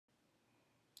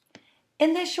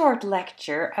In this short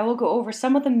lecture, I will go over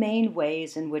some of the main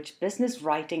ways in which business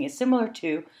writing is similar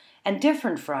to and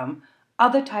different from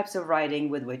other types of writing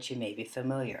with which you may be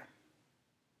familiar.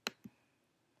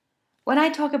 When I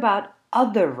talk about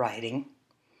other writing,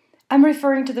 I'm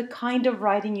referring to the kind of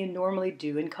writing you normally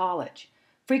do in college,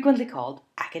 frequently called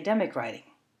academic writing.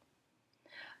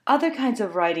 Other kinds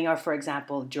of writing are, for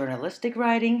example, journalistic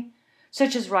writing,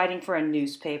 such as writing for a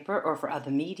newspaper or for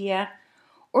other media,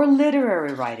 or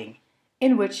literary writing,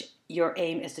 in which your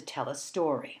aim is to tell a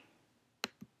story.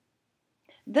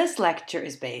 This lecture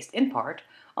is based, in part,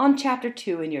 on Chapter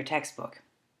 2 in your textbook,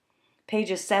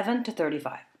 pages 7 to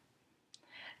 35.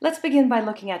 Let's begin by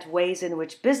looking at ways in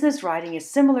which business writing is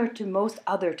similar to most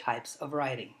other types of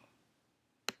writing.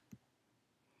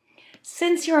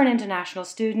 Since you're an international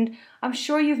student, I'm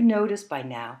sure you've noticed by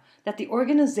now that the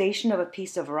organization of a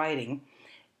piece of writing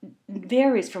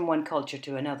varies from one culture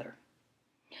to another.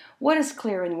 What is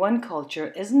clear in one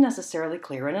culture isn't necessarily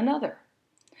clear in another.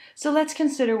 So let's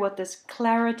consider what this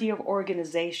clarity of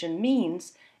organization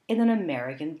means in an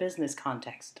American business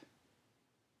context.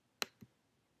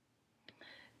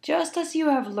 Just as you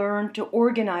have learned to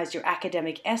organize your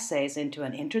academic essays into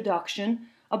an introduction,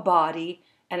 a body,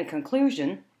 and a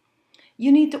conclusion,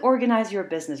 you need to organize your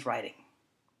business writing.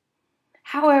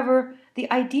 However,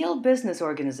 the ideal business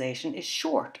organization is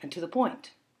short and to the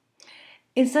point.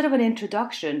 Instead of an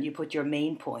introduction, you put your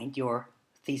main point, your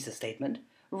thesis statement,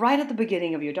 right at the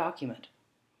beginning of your document.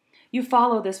 You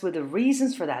follow this with the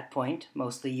reasons for that point,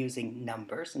 mostly using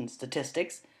numbers and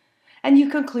statistics, and you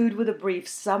conclude with a brief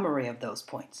summary of those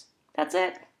points. That's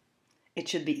it. It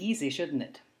should be easy, shouldn't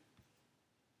it?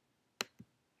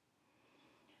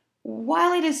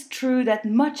 While it is true that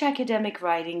much academic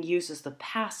writing uses the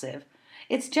passive,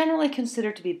 it's generally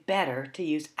considered to be better to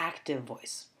use active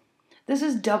voice. This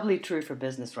is doubly true for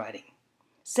business writing.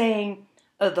 Saying,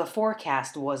 the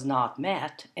forecast was not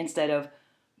met, instead of,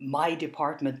 my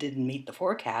department didn't meet the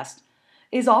forecast,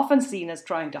 is often seen as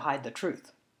trying to hide the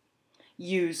truth.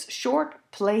 Use short,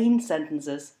 plain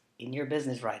sentences in your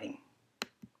business writing.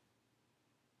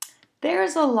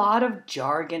 There's a lot of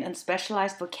jargon and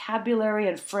specialized vocabulary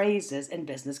and phrases in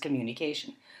business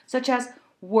communication, such as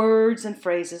words and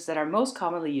phrases that are most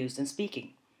commonly used in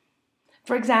speaking.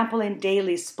 For example, in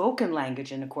daily spoken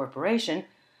language in a corporation,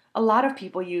 a lot of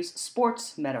people use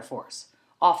sports metaphors,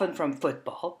 often from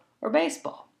football or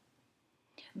baseball.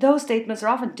 Those statements are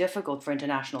often difficult for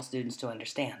international students to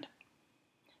understand.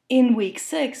 In week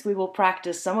 6, we will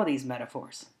practice some of these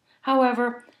metaphors.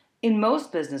 However, in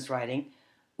most business writing,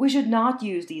 we should not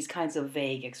use these kinds of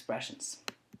vague expressions.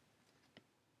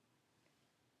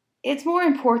 It's more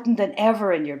important than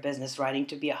ever in your business writing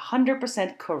to be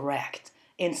 100% correct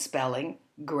in spelling,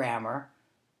 grammar,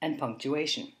 and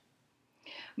punctuation.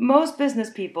 Most business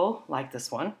people, like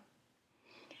this one,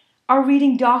 are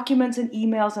reading documents and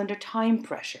emails under time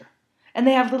pressure, and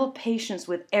they have little patience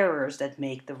with errors that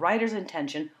make the writer's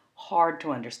intention hard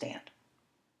to understand.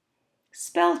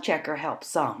 Spell checker helps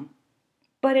some,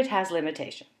 but it has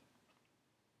limitations.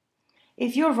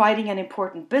 If you're writing an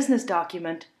important business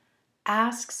document,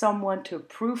 ask someone to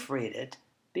proofread it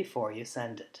before you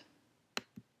send it.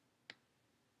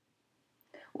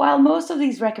 While most of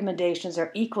these recommendations are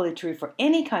equally true for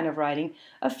any kind of writing,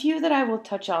 a few that I will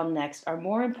touch on next are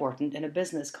more important in a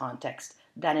business context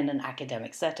than in an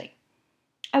academic setting.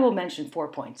 I will mention 4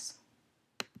 points.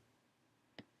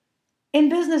 In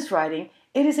business writing,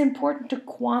 it is important to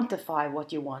quantify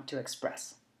what you want to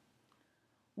express.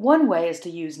 One way is to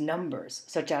use numbers,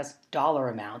 such as dollar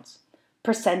amounts,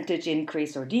 percentage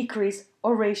increase or decrease,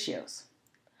 or ratios.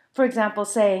 For example,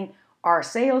 saying, our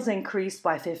sales increased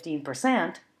by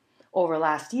 15% over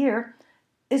last year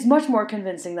is much more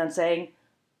convincing than saying,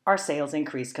 our sales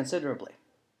increased considerably.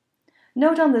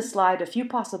 Note on this slide a few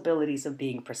possibilities of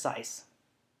being precise.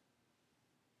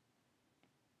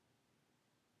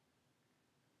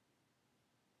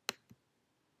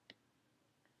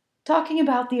 Talking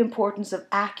about the importance of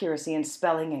accuracy in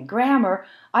spelling and grammar,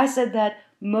 I said that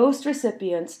most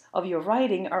recipients of your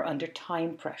writing are under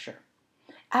time pressure.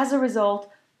 As a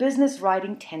result, business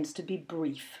writing tends to be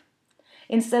brief.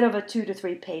 Instead of a 2 to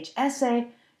 3 page essay,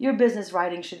 your business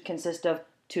writing should consist of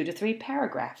 2 to 3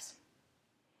 paragraphs.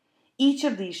 Each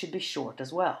of these should be short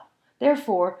as well.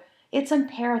 Therefore, it's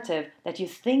imperative that you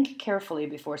think carefully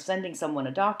before sending someone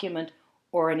a document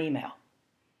or an email.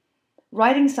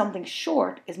 Writing something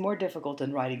short is more difficult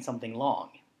than writing something long.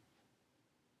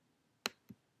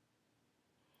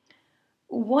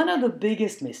 One of the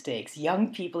biggest mistakes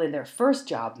young people in their first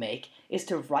job make is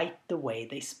to write the way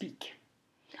they speak.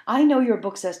 I know your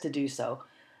book says to do so,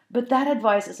 but that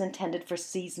advice is intended for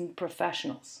seasoned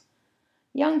professionals.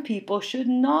 Young people should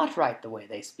not write the way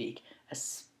they speak,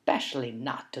 especially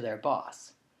not to their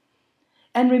boss.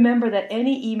 And remember that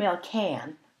any email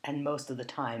can, and most of the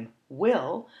time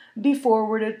will, be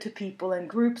forwarded to people and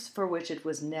groups for which it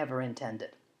was never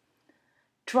intended.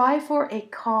 Try for a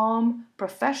calm,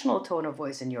 professional tone of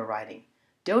voice in your writing.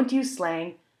 Don't use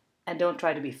slang, and don't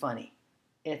try to be funny.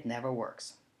 It never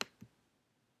works.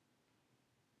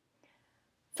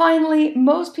 Finally,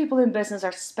 most people in business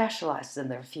are specialized in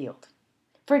their field.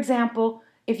 For example,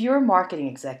 if you're a marketing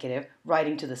executive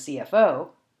writing to the CFO,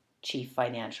 Chief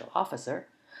Financial Officer,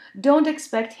 don't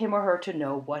expect him or her to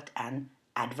know what an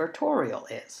advertorial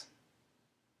is.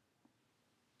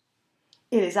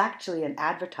 It is actually an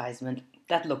advertisement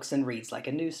that looks and reads like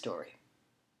a news story.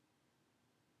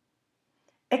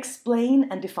 Explain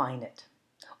and define it.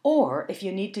 Or, if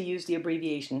you need to use the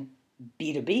abbreviation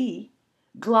B2B,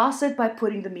 gloss it by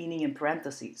putting the meaning in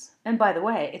parentheses. And by the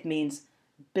way, it means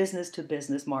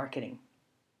business-to-business marketing.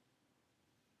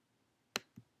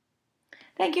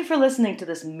 Thank you for listening to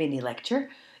this mini lecture.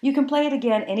 You can play it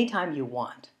again anytime you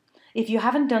want. If you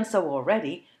haven't done so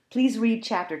already, please read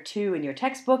Chapter 2 in your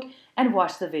textbook and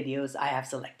watch the videos I have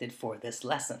selected for this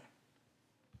lesson.